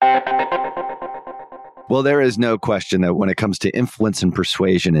Well, there is no question that when it comes to influence and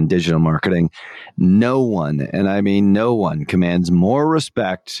persuasion in digital marketing, no one, and I mean no one, commands more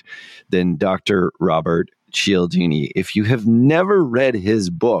respect than Dr. Robert Cialdini. If you have never read his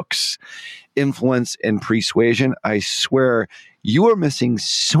books, Influence and Persuasion, I swear you are missing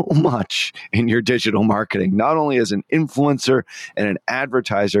so much in your digital marketing, not only as an influencer and an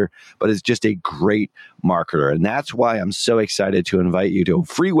advertiser, but as just a great marketer. And that's why I'm so excited to invite you to a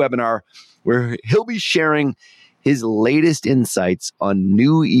free webinar where he'll be sharing his latest insights on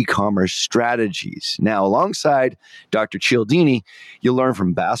new e-commerce strategies. Now, alongside Dr. Cialdini, you'll learn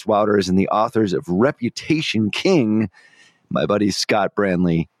from Bass Wouters and the authors of Reputation King, my buddies Scott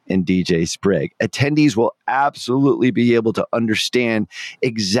Branley and DJ Sprigg. Attendees will absolutely be able to understand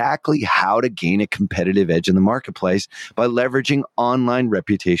exactly how to gain a competitive edge in the marketplace by leveraging online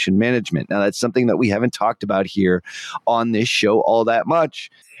reputation management. Now, that's something that we haven't talked about here on this show all that much.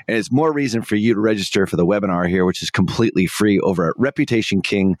 And it's more reason for you to register for the webinar here, which is completely free over at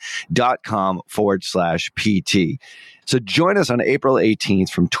reputationking.com/PT. So join us on April 18th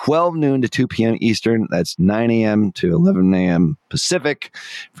from 12 noon to 2 p.m. Eastern. That's 9 a.m. to 11 a.m. Pacific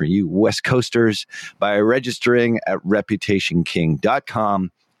for you West Coasters by registering at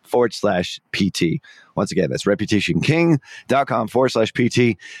reputationking.com/PT. Once again, that's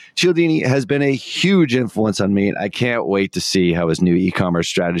reputationking.com/PT. Cialdini has been a huge influence on me, and I can't wait to see how his new e-commerce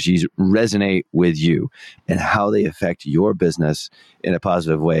strategies resonate with you and how they affect your business in a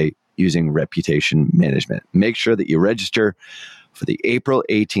positive way using reputation management. Make sure that you register for the April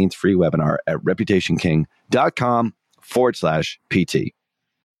 18th free webinar at reputationking.com/PT.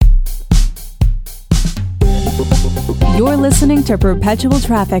 You're listening to Perpetual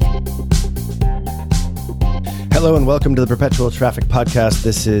Traffic. Hello and welcome to the Perpetual Traffic Podcast.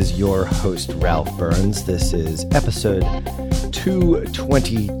 This is your host, Ralph Burns. This is episode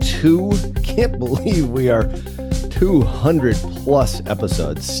 222. Can't believe we are 200 plus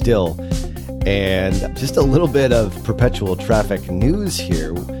episodes still. And just a little bit of Perpetual Traffic news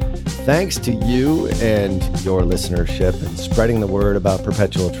here. Thanks to you and your listenership and spreading the word about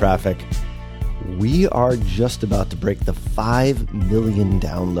Perpetual Traffic, we are just about to break the 5 million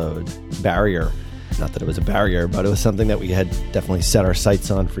download barrier. Not that it was a barrier, but it was something that we had definitely set our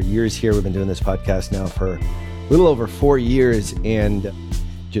sights on for years here. We've been doing this podcast now for a little over 4 years, and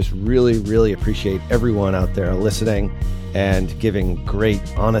just really, really appreciate everyone out there listening and giving great,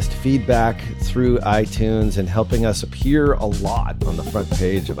 honest feedback through iTunes and helping us appear a lot on the front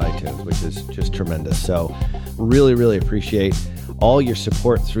page of iTunes, which is just tremendous. So really, really appreciate all your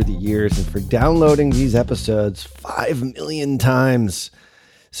support through the years and for downloading these episodes 5 million times.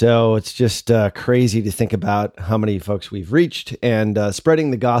 So it's just crazy to think about how many folks we've reached and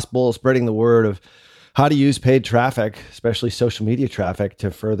spreading the gospel, spreading the word of how to use paid traffic, especially social media traffic, to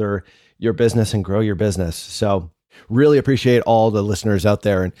further your business and grow your business. So really appreciate all the listeners out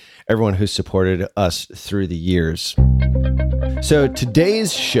there and everyone who's supported us through the years. So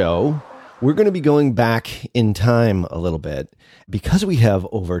today's show, we're going to be going back in time a little bit. Because we have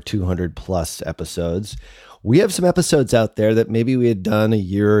over 200 plus episodes, we have some episodes out there that maybe we had done a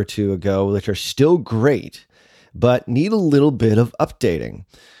year or two ago, which are still great, but need a little bit of updating.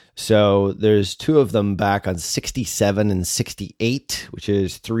 So there's 2 of them back on 67 and 68, which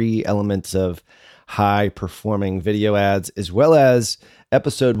is 3 elements of high performing video ads, as well as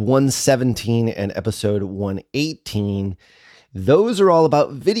episode 117 and episode 118. Those are all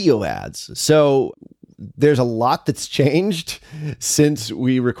about video ads. So there's a lot that's changed since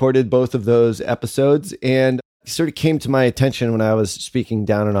we recorded both of those episodes, and it sort of came to my attention when I was speaking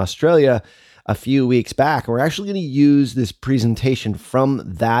down in Australia a few weeks back. And we're actually going to use this presentation from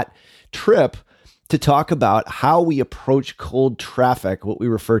that trip to talk about how we approach cold traffic, what we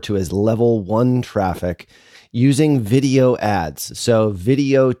refer to as level 1 traffic, using video ads. So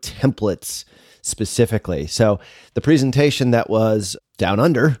video templates specifically. So the presentation that was down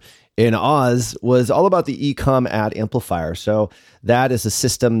under in Oz was all about the e-com ad amplifier. So that is a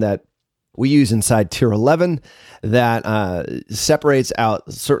system that we use inside Tier 11 that separates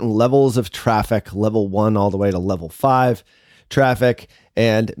out certain levels of traffic, level 1 all the way to level 5 traffic,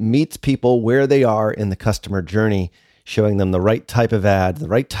 and meets people where they are in the customer journey, showing them the right type of ad, the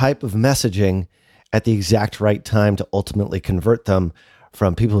right type of messaging at the exact right time to ultimately convert them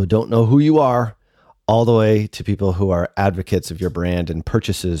from people who don't know who you are all the way to people who are advocates of your brand and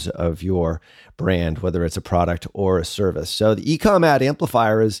purchases of your brand, whether it's a product or a service. So the e-com ad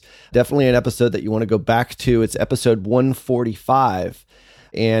amplifier is definitely an episode that you want to go back to. It's episode 145.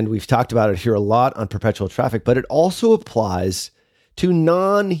 And we've talked about it here a lot on Perpetual Traffic, but it also applies to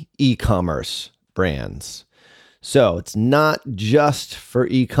non-e-commerce brands. So it's not just for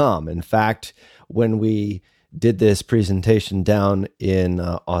e-com. In fact, when we did this presentation down in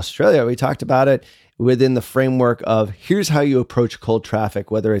Australia. We talked about it within the framework of here's how you approach cold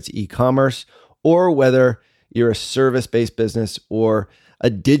traffic, whether it's e-commerce or whether you're a service-based business or a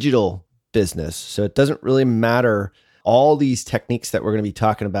digital business. So it doesn't really matter. All these techniques that we're going to be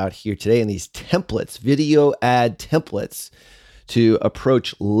talking about here today and these templates, video ad templates to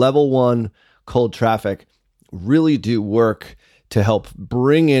approach level 1 cold traffic really do work to help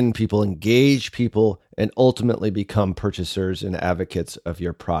bring in people, engage people, and ultimately become purchasers and advocates of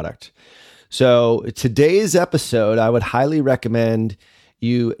your product. So today's episode, I would highly recommend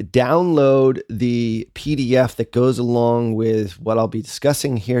you download the PDF that goes along with what I'll be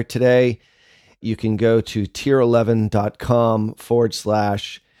discussing here today. You can go to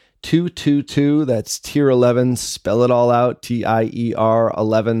tier11.com/222. That's tier 11, spell it all out, TIER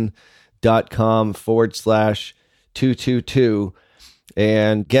 11.com/222.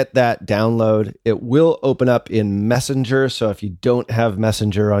 And get that download. It will open up in Messenger. So if you don't have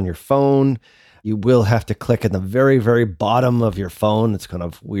Messenger on your phone, you will have to click in the very, very bottom of your phone. It's kind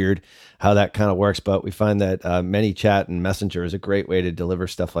of weird how that kind of works, but we find that ManyChat and Messenger is a great way to deliver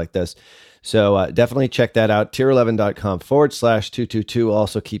stuff like this. So definitely check that out, tier11.com/222.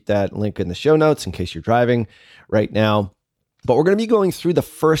 Also keep that link in the show notes in case you're driving right now. But we're going to be going through the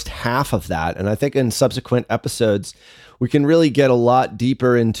first half of that. And I think in subsequent episodes, we can really get a lot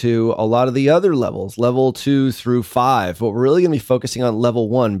deeper into a lot of the other levels, level 2 through 5. But we're really going to be focusing on level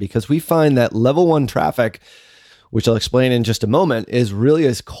 1 because we find that level 1 traffic, which I'll explain in just a moment, is really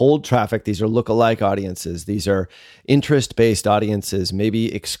as cold traffic. These are lookalike audiences. These are interest-based audiences,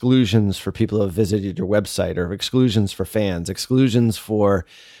 maybe exclusions for people who have visited your website or exclusions for fans, exclusions for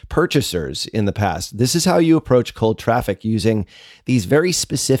purchasers in the past. This is how you approach cold traffic using these very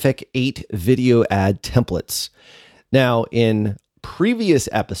specific 8 video ad templates. Now, in previous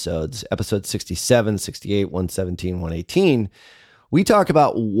episodes, episodes 67, 68, 117, 118, we talk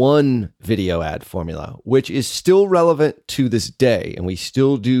about one video ad formula, which is still relevant to this day. And we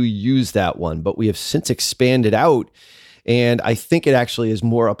still do use that one, but we have since expanded out. And I think it actually is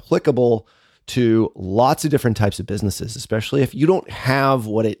more applicable to lots of different types of businesses, especially if you don't have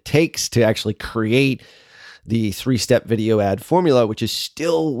what it takes to actually create the 3-step video ad formula, which is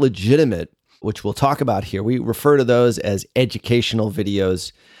still legitimate, which we'll talk about here. We refer to those as educational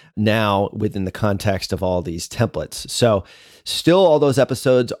videos now within the context of all these templates. So still all those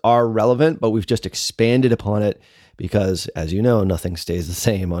episodes are relevant, but we've just expanded upon it because, as you know, nothing stays the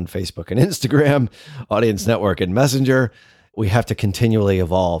same on Facebook and Instagram, Audience Network and Messenger. We have to continually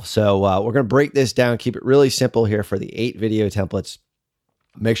evolve. So we're going to break this down, keep it really simple here for the 8 video templates.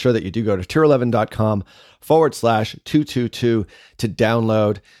 Make sure that you do go to tier11.com/222 to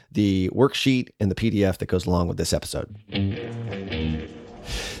download the worksheet and the PDF that goes along with this episode.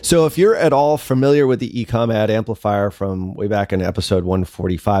 So if you're at all familiar with the Ecom Ad Amplifier from way back in episode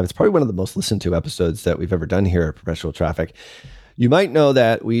 145, it's probably one of the most listened to episodes that we've ever done here at Perpetual Traffic. You might know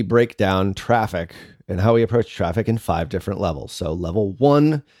that we break down traffic and how we approach traffic in 5 different levels. So level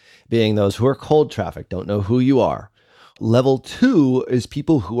 1 being those who are cold traffic, don't know who you are. Level 2 is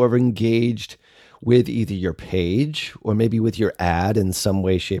people who are engaged with either your page or maybe with your ad in some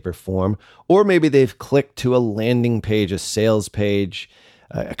way, shape, or form, or maybe they've clicked to a landing page, a sales page,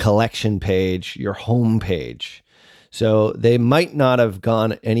 a collection page, your home page. So they might not have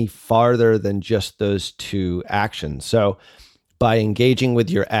gone any farther than just those 2 actions. So by engaging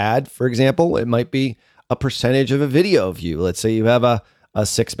with your ad, for example, it might be a percentage of a video view. Let's say you have a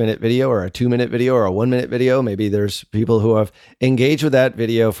 6-minute video or a 2-minute video or a 1-minute video. Maybe there's people who have engaged with that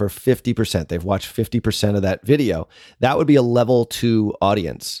video for 50%. They've watched 50% of that video. That would be a level 2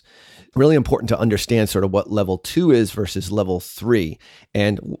 audience. Really important to understand sort of what level 2 is versus level 3.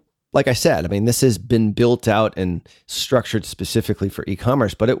 And like I said, I mean, this has been built out and structured specifically for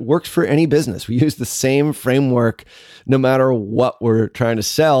e-commerce, but it works for any business. We use the same framework no matter what we're trying to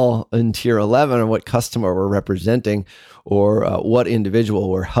sell in tier 11 or what customer we're representing or what individual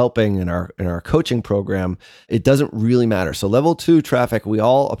we're helping in our coaching program. It doesn't really matter. So level 2 traffic, we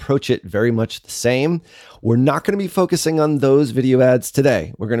all approach it very much the same. We're not going to be focusing on those video ads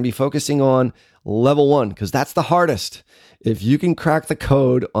today. We're going to be focusing on level 1 because that's the hardest. If you can crack the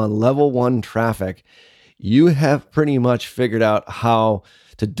code on level 1 traffic, you have pretty much figured out how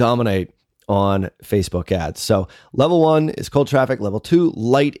to dominate on Facebook ads. So level 1 is cold traffic. Level 2,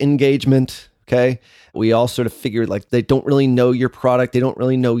 light engagement. Okay. We all sort of figured like they don't really know your product. They don't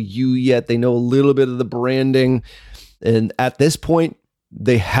really know you yet. They know a little bit of the branding. And at this point,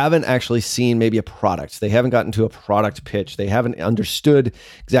 they haven't actually seen maybe a product. They haven't gotten to a product pitch. They haven't understood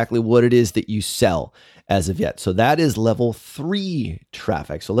exactly what it is that you sell. as of yet. So that is level 3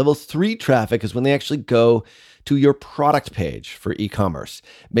 traffic. So level 3 traffic is when they actually go to your product page for e-commerce.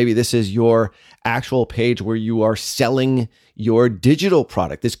 Maybe this is your actual page where you are selling your digital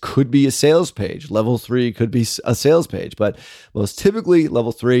product. This could be a sales page. Level 3 could be a sales page, but most typically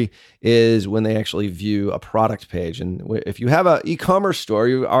level 3 is when they actually view a product page. And if you have an e-commerce store,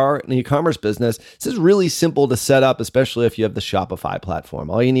 you are an e-commerce business, this is really simple to set up, especially if you have the Shopify platform.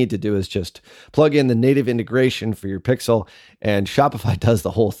 All you need to do is just plug in the native integration for your Pixel, and Shopify does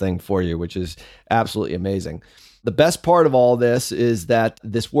the whole thing for you, which is absolutely amazing. The best part of all this is that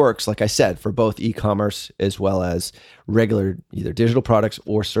this works, like I said, for both e-commerce as well as regular either digital products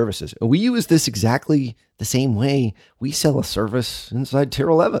or services. And we use this exactly the same way we sell a service inside Tier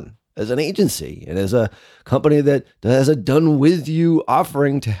 11 as an agency and as a company that has a done with you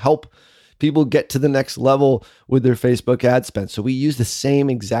offering to help people get to the next level with their Facebook ad spend. So we use the same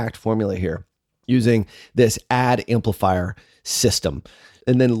exact formula here using this ad amplifier system.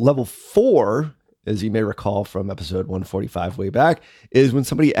 And then level 4, as you may recall from episode 145 way back, is when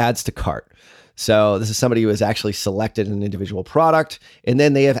somebody adds to cart. So this is somebody who has actually selected an individual product, and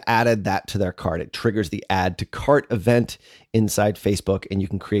then they have added that to their cart. It triggers the add to cart event inside Facebook, and you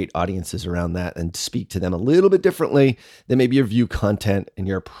can create audiences around that and speak to them a little bit differently than maybe your view content and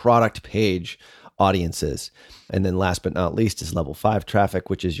your product page audiences. And then last but not least is level 5 traffic,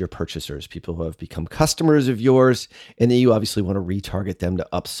 which is your purchasers, people who have become customers of yours. And then you obviously want to retarget them to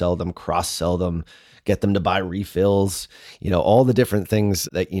upsell them, cross-sell them, get them to buy refills, all the different things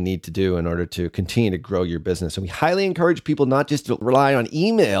that you need to do in order to continue to grow your business. And we highly encourage people not just to rely on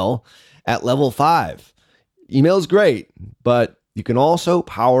email at level 5. Email is great, but you can also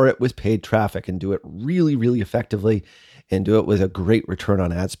power it with paid traffic and do it really, really effectively and do it with a great return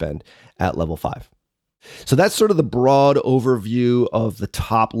on ad spend at level 5. So that's sort of the broad overview of the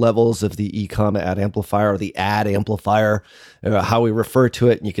top levels of the e-com ad amplifier, or the ad amplifier, how we refer to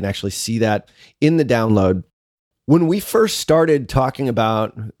it. And you can actually see that in the download. When we first started talking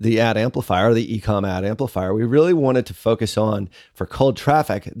about the ad amplifier, the e-com ad amplifier, we really wanted to focus on, for cold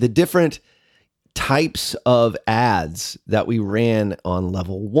traffic, the different types of ads that we ran on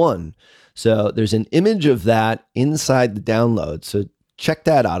level 1. So there's an image of that inside the download. So check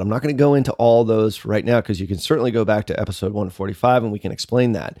that out. I'm not going to go into all those right now because you can certainly go back to episode 145 and we can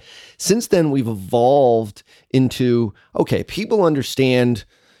explain that. Since then, we've evolved into, okay, people understand,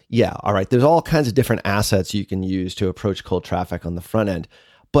 all right, there's all kinds of different assets you can use to approach cold traffic on the front end.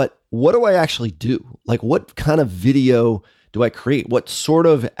 But what do I actually do? Like, what kind of video do I create? What sort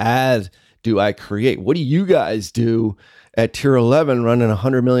of ad do I create? What do you guys do at Tier 11 running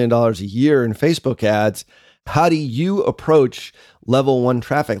 $100 million a year in Facebook ads? How do you approach level 1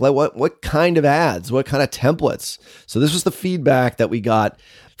 traffic? Like what kind of ads? What kind of templates? So this was the feedback that we got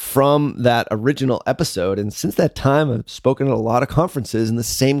from that original episode. And since that time, I've spoken at a lot of conferences and the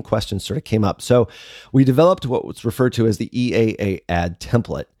same questions sort of came up. So we developed what was referred to as the EAA ad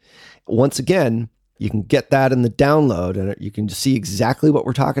template. Once again, you can get that in the download and you can see exactly what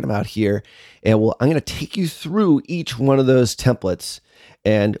we're talking about here. And I'm going to take you through each one of those templates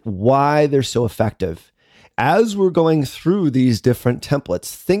and why they're so effective. As we're going through these different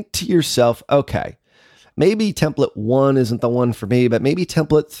templates, think to yourself, okay, maybe template 1 isn't the one for me, but maybe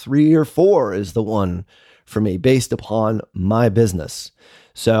template 3 or 4 is the one for me based upon my business.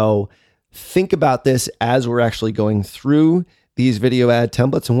 So think about this as we're actually going through these video ad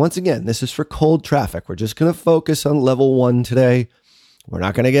templates. And once again, this is for cold traffic. We're just going to focus on level 1 today. We're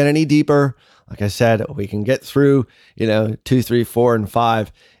not going to get any deeper. Like I said, we can get through, 2, 3, 4, and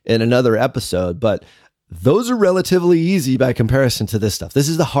 5 in another episode, but those are relatively easy by comparison to this stuff. This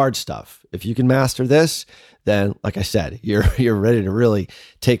is the hard stuff. If you can master this, then like I said, you're ready to really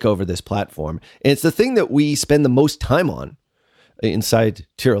take over this platform. And it's the thing that we spend the most time on inside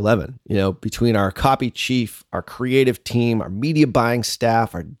Tier 11, between our copy chief, our creative team, our media buying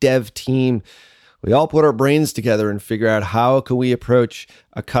staff, our dev team. We all put our brains together and figure out how can we approach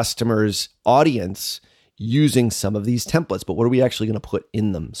a customer's audience using some of these templates, but what are we actually going to put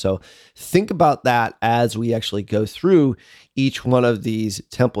in them? So think about that as we actually go through each one of these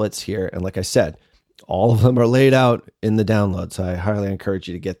templates here. And like I said, all of them are laid out in the download. So I highly encourage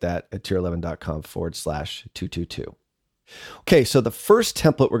you to get that at tier11.com/222. Okay, so the first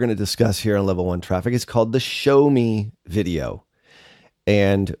template we're going to discuss here on level 1 traffic is called the Show Me video.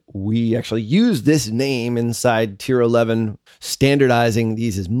 And we actually use this name inside Tier 11, standardizing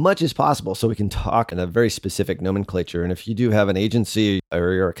these as much as possible so we can talk in a very specific nomenclature. And if you do have an agency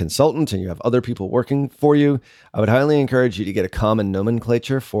or you're a consultant and you have other people working for you, I would highly encourage you to get a common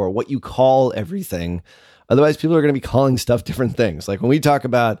nomenclature for what you call everything. Otherwise, people are going to be calling stuff different things. Like when we talk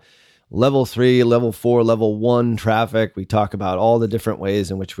about level 3, level 4, level 1 traffic. We talk about all the different ways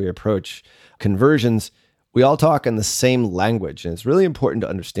in which we approach conversions. We all talk in the same language, and it's really important to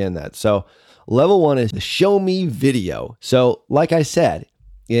understand that. So level 1 is the show me video. So like I said,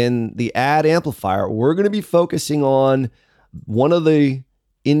 in the ad amplifier, we're going to be focusing on one of the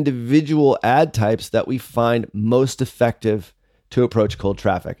individual ad types that we find most effective to approach cold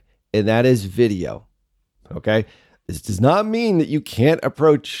traffic, and that is video. Okay? This does not mean that you can't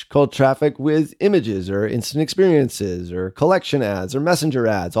approach cold traffic with images or instant experiences or collection ads or messenger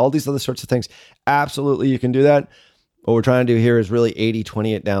ads, all these other sorts of things. Absolutely, you can do that. What we're trying to do here is really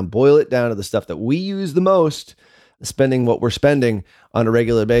 80-20 it down, boil it down to the stuff that we use the most, spending what we're spending on a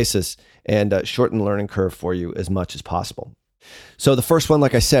regular basis, and shorten the learning curve for you as much as possible. So the first one,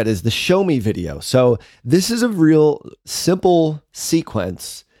 like I said, is the show me video. So this is a real simple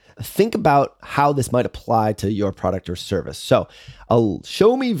sequence. Think about how this might apply to your product or service. So a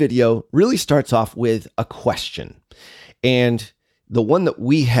show me video really starts off with a question. And the one that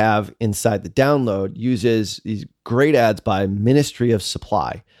we have inside the download uses these great ads by Ministry of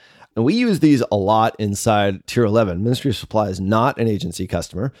Supply. And we use these a lot inside Tier 11. Ministry of Supply is not an agency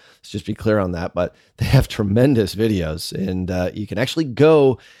customer. Let's just be clear on that, but they have tremendous videos. And you can actually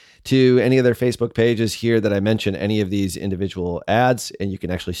go to any of their Facebook pages here that I mention any of these individual ads, and you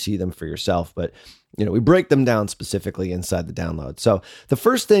can actually see them for yourself. But we break them down specifically inside the download. So the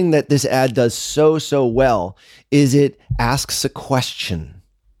first thing that this ad does so well is it asks a question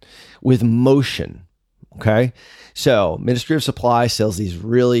with motion. Okay. So Ministry of Supply sells these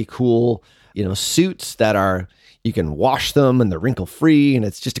really cool, suits that are, you can wash them and they're wrinkle free. And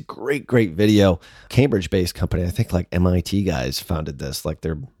it's just a great video. Cambridge-based company. I think like MIT guys founded this, like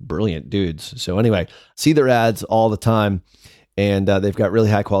they're brilliant dudes. So anyway, see their ads all the time, and they've got really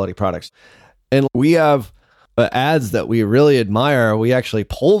high quality products. And we have ads that we really admire. We actually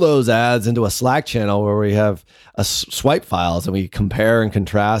pull those ads into a Slack channel where we have swipe files, and we compare and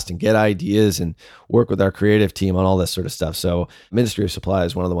contrast and get ideas and work with our creative team on all this sort of stuff. So Ministry of Supply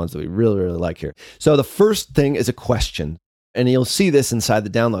is one of the ones that we really like here. So the first thing is a question, and you'll see this inside the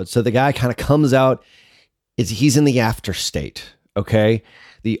download. So the guy kind of comes out, he's in the after state. Okay.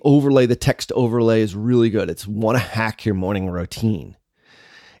 The overlay, the text overlay is really good. It's want to hack your morning routine.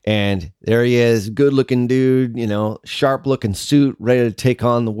 And there he is, good looking dude, sharp looking suit, ready to take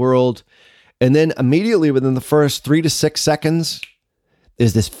on the world. And then immediately within the first 3 to 6 seconds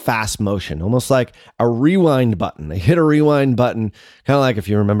is this fast motion, almost like a rewind button. They hit a rewind button, kind of like if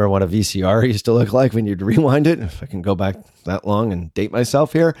you remember what a VCR used to look like when you'd rewind it. If I can go back that long and date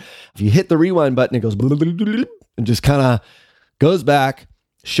myself here. If you hit the rewind button, it goes and just kind of goes back,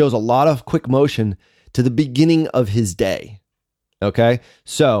 shows a lot of quick motion to the beginning of his day. Okay,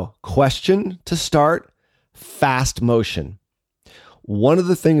 so question to start, fast motion. One of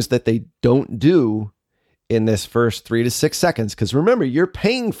the things that they don't do in this first 3 to 6 seconds, because remember, you're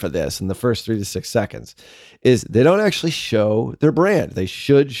paying for this in the first 3 to 6 seconds, is they don't actually show their brand. They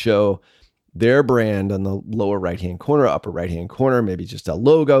should show their brand on the lower right-hand corner, upper right-hand corner, maybe just a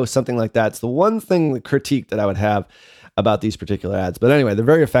logo, something like that. It's the one thing, the critique that I would have about these particular ads. But anyway, they're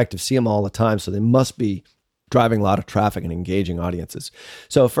very effective. See them all the time, so they must be driving a lot of traffic and engaging audiences.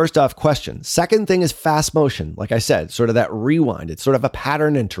 So first off, question. Second thing is fast motion. Like I said, sort of that rewind. It's sort of a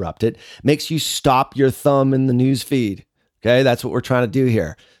pattern interrupt. It makes you stop your thumb in the news feed. Okay, that's what we're trying to do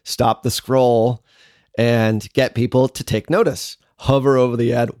here. Stop the scroll and get people to take notice. Hover over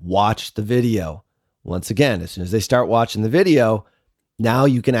the ad, watch the video. Once again, as soon as they start watching the video, now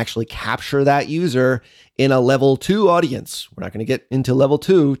you can actually capture that user in a level 2 audience. We're not going to get into level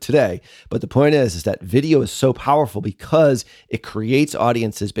 2 today, but the point is that video is so powerful because it creates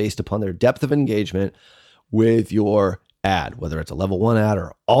audiences based upon their depth of engagement with your ad, whether it's a level 1 ad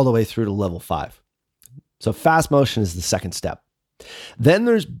or all the way through to level 5. So fast motion is the second step. Then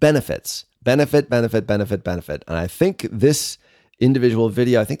there's benefits. Benefit. And I think this individual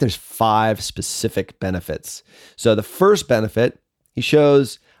video, I think there's 5 specific benefits. So the first benefit, he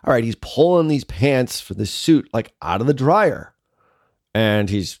shows, all right, he's pulling these pants for the suit like out of the dryer, and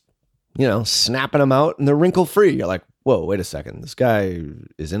he's, snapping them out, and they're wrinkle free. You're like, whoa, wait a second. This guy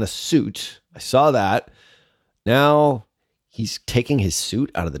is in a suit. I saw that. Now he's taking his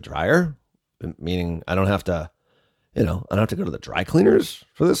suit out of the dryer, meaning I don't have to go to the dry cleaners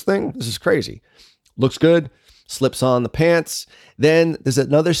for this thing. This is crazy. Looks good. Slips on the pants. Then there's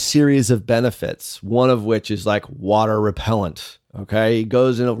another series of benefits, one of which is like water repellent. Okay, he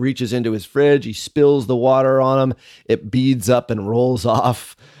goes and reaches into his fridge. He spills the water on him. It beads up and rolls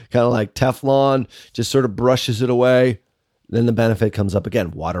off, kind of like Teflon, just sort of brushes it away. Then the benefit comes up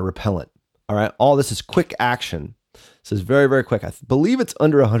again, water repellent. All right, all this is quick action. So it's very, very quick. I believe it's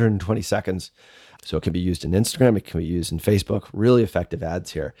under 120 seconds. So it can be used in Instagram. It can be used in Facebook. Really effective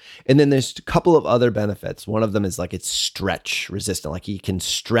ads here. And then there's a couple of other benefits. One of them is like it's stretch resistant. Like he can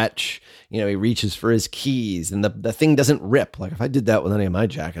stretch, he reaches for his keys and the thing doesn't rip. Like if I did that with any of my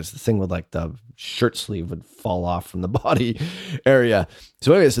jackets, the thing would like the shirt sleeve would fall off from the body area.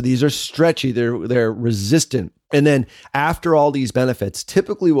 So anyway, so these are stretchy. They're resistant. And then after all these benefits,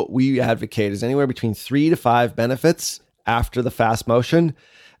 typically what we advocate is anywhere between 3 to 5 benefits after the fast motion.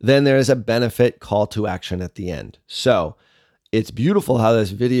 Then there's a benefit call to action at the end. So it's beautiful how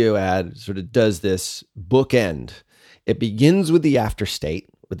this video ad sort of does this bookend. It begins with the after state,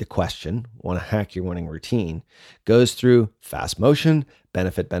 with the question, want to hack your winning routine, goes through fast motion,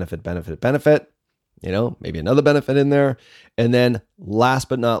 benefit, maybe another benefit in there. And then last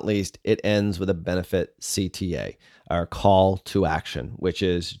but not least, it ends with a benefit CTA, our call to action, which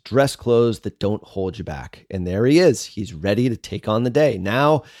is dress clothes that don't hold you back. And there he is. He's ready to take on the day.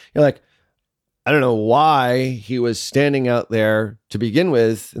 Now you're like, I don't know why he was standing out there to begin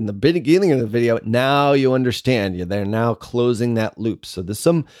with in the beginning of the video. Now you understand. They're now closing that loop. So there's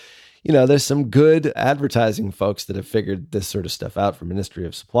some good advertising folks that have figured this sort of stuff out for Ministry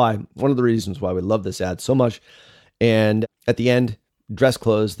of Supply. One of the reasons why we love this ad so much. And at the end, dress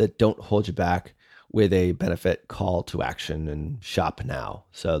clothes that don't hold you back with a benefit call to action and shop now.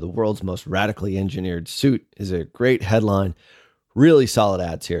 So the world's most radically engineered suit is a great headline. Really solid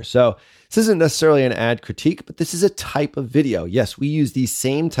ads here. So this isn't necessarily an ad critique, but this is a type of video. Yes, we use these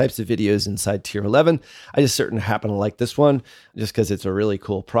same types of videos inside Tier 11. I just happen to like this one just because it's a really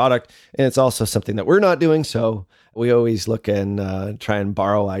cool product. And it's also something that we're not doing. So we always look and try and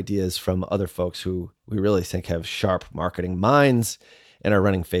borrow ideas from other folks who we really think have sharp marketing minds and are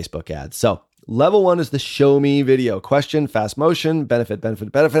running Facebook ads. So level 1 is the show me video. Question, fast motion, benefit,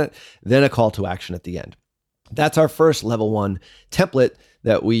 then a call to action at the end. That's our first level 1 template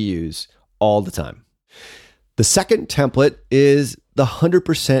that we use all the time. The second template is the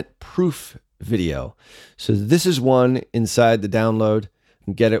 100% proof video. So this is one inside the download. You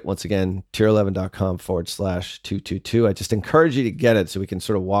can get it once again, tier11.com/222. I just encourage you to get it so we can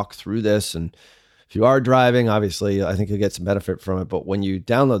sort of walk through this. And if you are driving, obviously, I think you'll get some benefit from it. But when you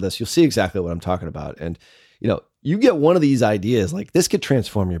download this, you'll see exactly what I'm talking about. And, you get one of these ideas, like this could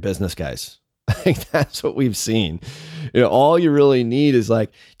transform your business, guys. That's what we've seen. All you really need is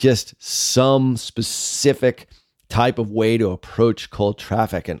like just some specific type of way to approach cold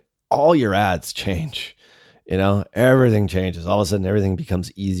traffic and all your ads change. Everything changes. All of a sudden, everything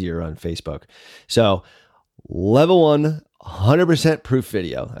becomes easier on Facebook. So level 1, 100% proof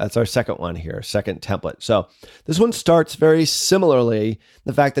video. That's our second one here, second template. So this one starts very similarly,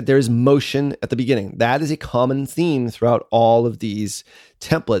 the fact that there's motion at the beginning. That is a common theme throughout all of these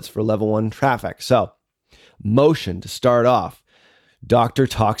templates for level 1 traffic. So motion to start off. Doctor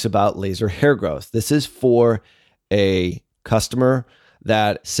talks about laser hair growth. This is for a customer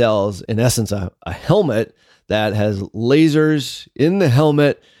that sells, in essence, a helmet that has lasers in the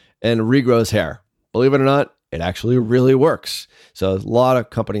helmet and regrows hair. Believe it or not, it actually really works. So a lot of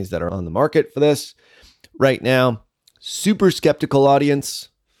companies that are on the market for this right now. Super skeptical audience,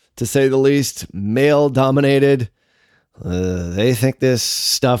 to say the least, male dominated. They think this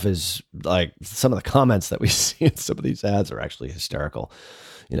stuff is like some of the comments that we see in some of these ads are actually hysterical.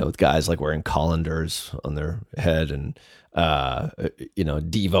 With guys like wearing colanders on their head and,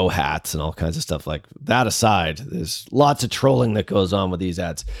 Devo hats and all kinds of stuff like that aside. There's lots of trolling that goes on with these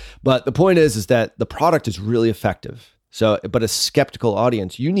ads. But the point is that the product is really effective. So, but a skeptical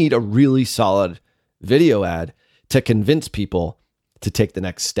audience, you need a really solid video ad to convince people to take the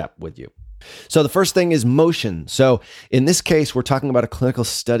next step with you. So the first thing is motion. So in this case, we're talking about a clinical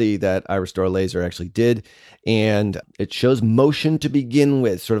study that iRestore Laser actually did, and it shows motion to begin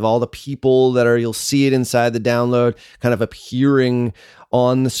with, sort of all the people that you'll see it inside the download kind of appearing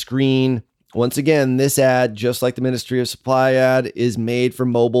on the screen. Once again, this ad, just like the Ministry of Supply ad, is made for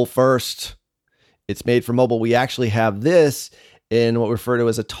mobile first. It's made for mobile. We actually have this in what we refer to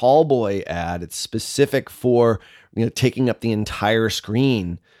as a tall boy ad. It's specific for taking up the entire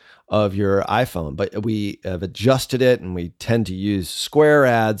screen of your iPhone, but we have adjusted it and we tend to use square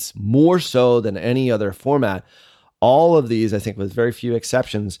ads more so than any other format. All of these, I think with very few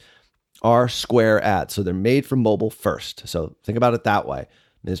exceptions, are square ads. So they're made for mobile first. So think about it that way.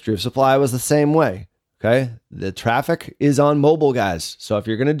 Ministry of Supply was the same way. Okay. The traffic is on mobile, guys. So if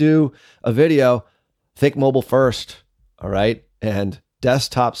you're going to do a video, think mobile first. All right. And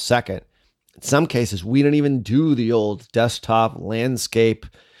desktop second. In some cases, we don't even do the old desktop landscape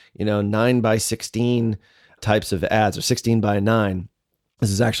 9 by 16 types of ads or 16 by 9. This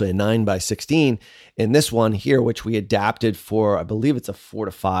is actually a 9x16 in this one here, which we adapted for, I believe it's a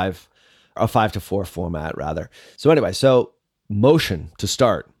 5:4 format rather. So anyway, so motion to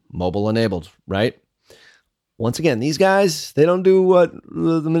start, mobile enabled, right? Once again, these guys, they don't do what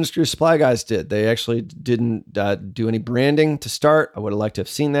the Ministry of Supply guys did. They actually didn't do any branding to start. I would have liked to have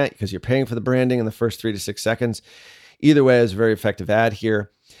seen that because you're paying for the branding in the first 3 to 6 seconds. Either way, it's a very effective ad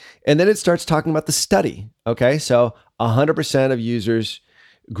here. And then it starts talking about the study. Okay, so 100% of users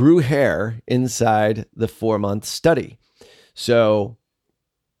grew hair inside the 4-month study. So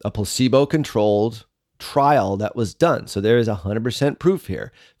a placebo-controlled trial that was done. So there is 100% proof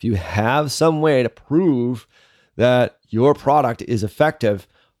here. If you have some way to prove that your product is effective,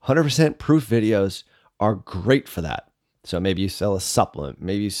 100% proof videos are great for that. So maybe you sell a supplement,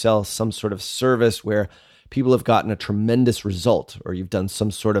 maybe you sell some sort of service where people have gotten a tremendous result, or you've done some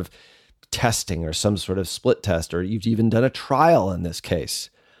sort of testing or some sort of split test, or you've even done a trial in this case.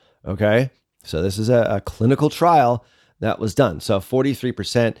 Okay, so this is a clinical trial that was done. So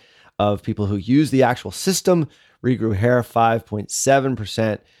 43% of people who use the actual system regrew hair,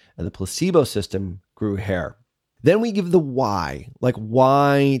 5.7%, and the placebo system grew hair. Then we give the why. Like,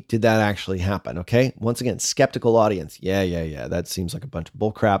 why did that actually happen? Okay, once again, skeptical audience. Yeah. That seems like a bunch of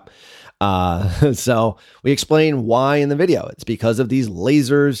bullcrap. So we explain why in the video. It's because of these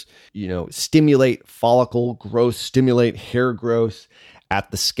lasers, stimulate follicle growth, stimulate hair growth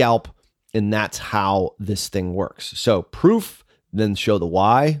at the scalp, and that's how this thing works. So proof, then show the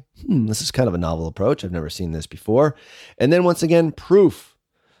why. This is kind of a novel approach. I've never seen this before. And then once again, proof.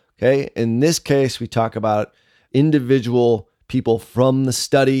 Okay, in this case, we talk about individual people from the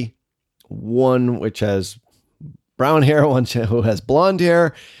study, one which has brown hair, one who has blonde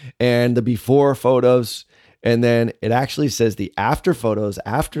hair, and the before photos. And then it actually says the after photos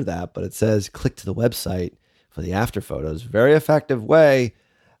after that, but it says click to the website for the after photos. Very effective way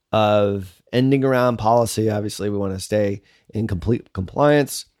of ending around policy. Obviously, we want to stay in complete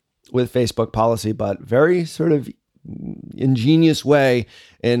compliance with Facebook policy, but very sort of ingenious way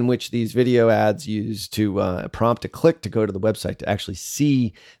in which these video ads use to prompt a click to go to the website to actually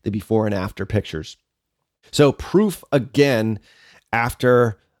see the before and after pictures. So proof again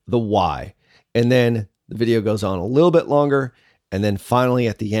after the why. And then the video goes on a little bit longer. And then finally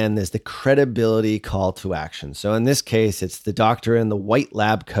at the end, there's the credibility call to action. So in this case, it's the doctor in the white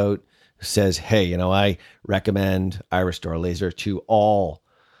lab coat who says, hey, I recommend Iristor laser to all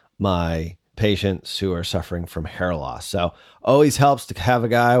my patients who are suffering from hair loss. So always helps to have a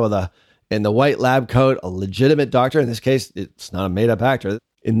guy in the white lab coat, a legitimate doctor. In this case, it's not a made up actor.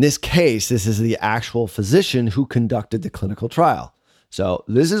 In this case, this is the actual physician who conducted the clinical trial. So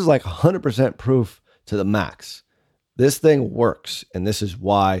this is like 100% proof to the max. This thing works, and this is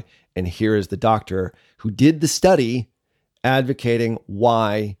why. And here is the doctor who did the study advocating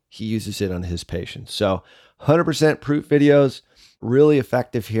why he uses it on his patients. So 100% proof videos, really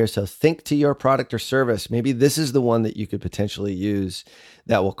effective here. So think to your product or service. Maybe this is the one that you could potentially use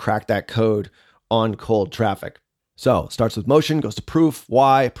that will crack that code on cold traffic. So starts with motion, goes to proof,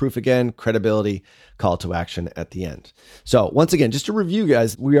 why, proof again, credibility, call to action at the end. So once again, just to review,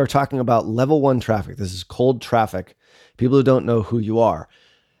 guys, we are talking about level 1 traffic. This is cold traffic, people who don't know who you are.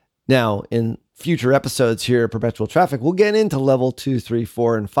 Now, in future episodes here at Perpetual Traffic, we'll get into level 2, 3,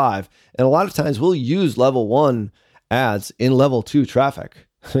 4, and 5. And a lot of times we'll use level 1 ads in level 2 traffic.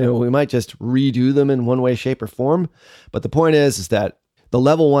 We might just redo them in one way, shape, or form. But the point is that the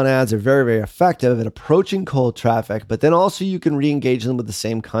level 1 ads are very, very effective at approaching cold traffic, but then also you can re-engage them with the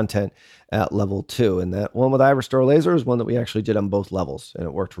same content at level 2. And that one with Iristor laser is one that we actually did on both levels, and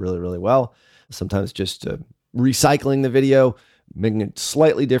it worked really, really well. Sometimes just recycling the video, making it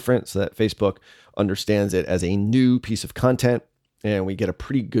slightly different so that Facebook understands it as a new piece of content, and we get a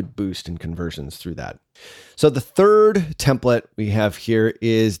pretty good boost in conversions through that. So the third template we have here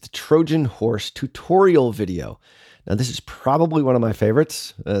is the Trojan Horse tutorial video. Now, this is probably one of my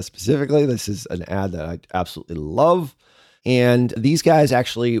favorites. Specifically, this is an ad that I absolutely love. And these guys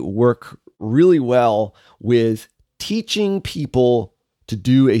actually work really well with teaching people to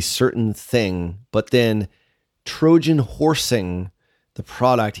do a certain thing, but then Trojan horsing the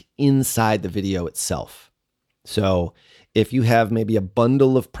product inside the video itself. So if you have maybe a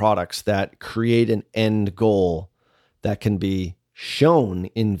bundle of products that create an end goal that can be shown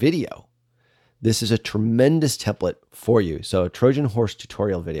in video, this is a tremendous template for you. So Trojan Horse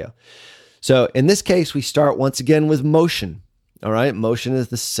tutorial video. So in this case, we start once again with motion. All right. Motion is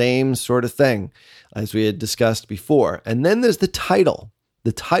the same sort of thing as we had discussed before. And then there's the title.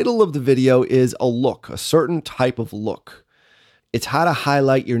 The title of the video is a look, a certain type of look. It's how to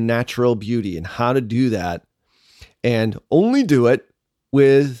highlight your natural beauty and how to do that, and only do it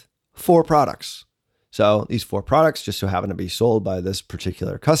with 4 products. So these 4 products just so happen to be sold by this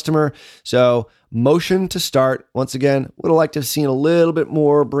particular customer. So motion to start. Once again, would have liked to have seen a little bit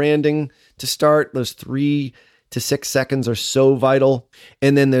more branding to start. Those 3 to 6 seconds are so vital.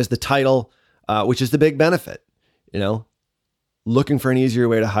 And then there's the title, which is the big benefit. Looking for an easier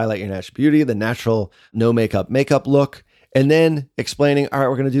way to highlight your natural beauty, the natural no makeup look, and then explaining, all right,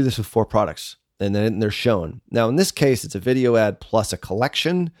 we're going to do this with 4 products. And then they're shown. Now, in this case, it's a video ad plus a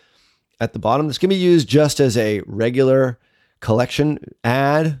collection at the bottom. This can be used just as a regular collection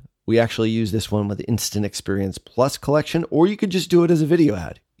ad. We actually use this one with the Instant Experience Plus collection, or you could just do it as a video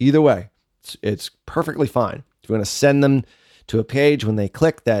ad. Either way, it's perfectly fine. If you want to send them to a page when they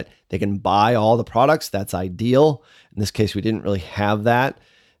click that they can buy all the products, that's ideal. In this case, we didn't really have that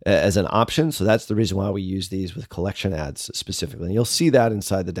as an option. So that's the reason why we use these with collection ads specifically. And you'll see that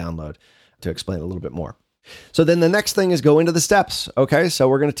inside the download to explain a little bit more. So then the next thing is go into the steps. Okay, so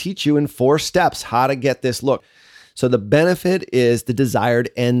we're going to teach you in 4 steps how to get this look. So the benefit is the desired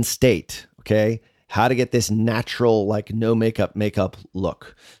end state. Okay, how to get this natural, like no makeup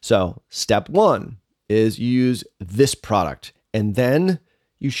look. So step 1 is you use this product and then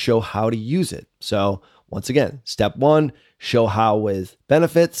you show how to use it. So once again, step 1, show how with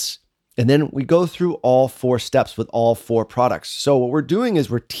benefits. And then we go through all 4 steps with all 4 products. So what we're doing is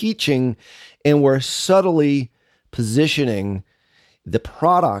we're teaching and we're subtly positioning the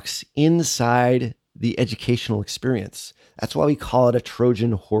products inside the educational experience. That's why we call it a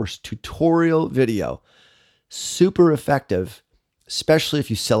Trojan horse tutorial video. Super effective, especially if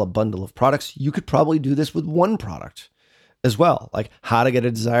you sell a bundle of products. You could probably do this with 1 product as well, like how to get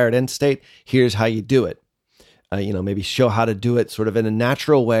a desired end state. Here's how you do it. Maybe show how to do it sort of in a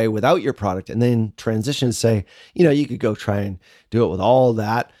natural way without your product, and then transition and say, you could go try and do it with all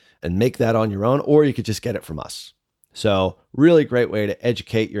that and make that on your own, or you could just get it from us. So really great way to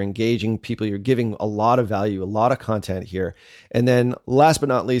educate. You're engaging people. You're giving a lot of value, a lot of content here. And then last but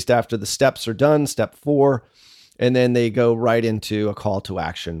not least, after the steps are done, step 4, and then they go right into a call to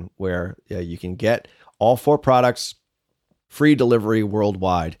action where you can get all 4 products, free delivery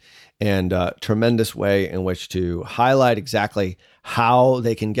worldwide, and a tremendous way in which to highlight exactly how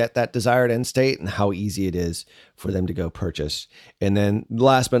they can get that desired end state and how easy it is for them to go purchase. And then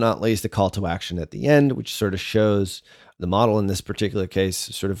last but not least, the call to action at the end, which sort of shows the model in this particular case,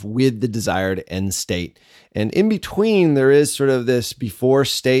 sort of with the desired end state. And in between, there is sort of this before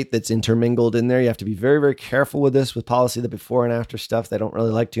state that's intermingled in there. You have to be very, very careful with this, with policy, the before and after stuff they don't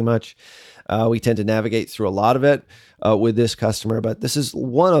really like too much. We tend to navigate through a lot of it with this customer, but this is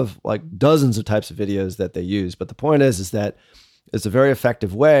one of like dozens of types of videos that they use. But the point is that it's a very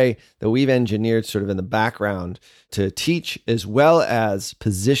effective way that we've engineered sort of in the background to teach as well as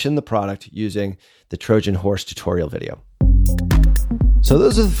position the product using the Trojan horse tutorial video. So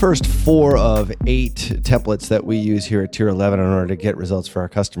those are the first 4 of 8 templates that we use here at Tier 11 in order to get results for our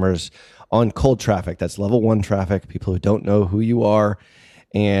customers on cold traffic. That's level 1 traffic, people who don't know who you are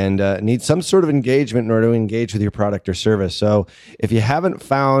and need some sort of engagement in order to engage with your product or service. So if you haven't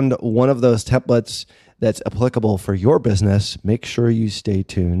found one of those templates that's applicable for your business, make sure you stay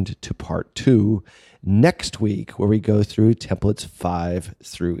tuned to part 2 next week, where we go through templates 5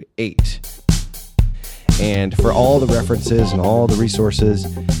 through 8. And for all the references and all the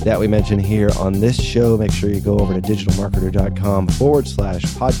resources that we mention here on this show, make sure you go over to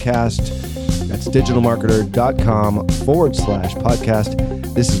digitalmarketer.com/podcast. That's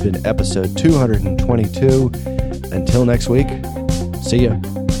digitalmarketer.com/podcast. This has been episode 222. Until next week, see ya.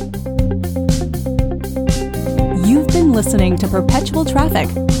 You've been listening to Perpetual Traffic.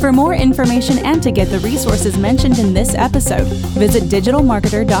 For more information and to get the resources mentioned in this episode, visit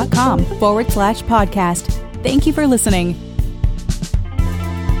digitalmarketer.com/podcast. Thank you for listening.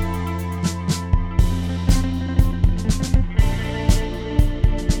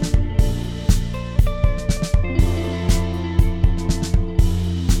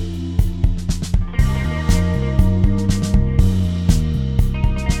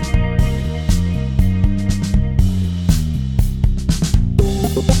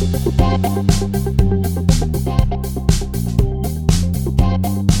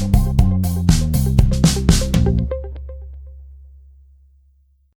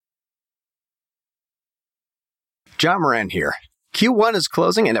 John Moran here. Q1 is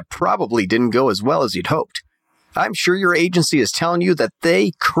closing and it probably didn't go as well as you'd hoped. I'm sure your agency is telling you that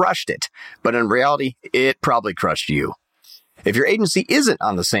they crushed it, but in reality, it probably crushed you. If your agency isn't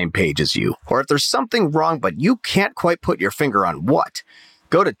on the same page as you, or if there's something wrong but you can't quite put your finger on what,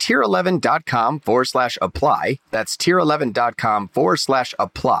 Go to tier11.com/apply. That's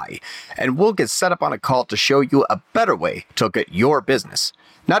tier11.com/apply. And we'll get set up on a call to show you a better way to look at your business,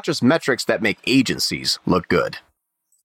 not just metrics that make agencies look good.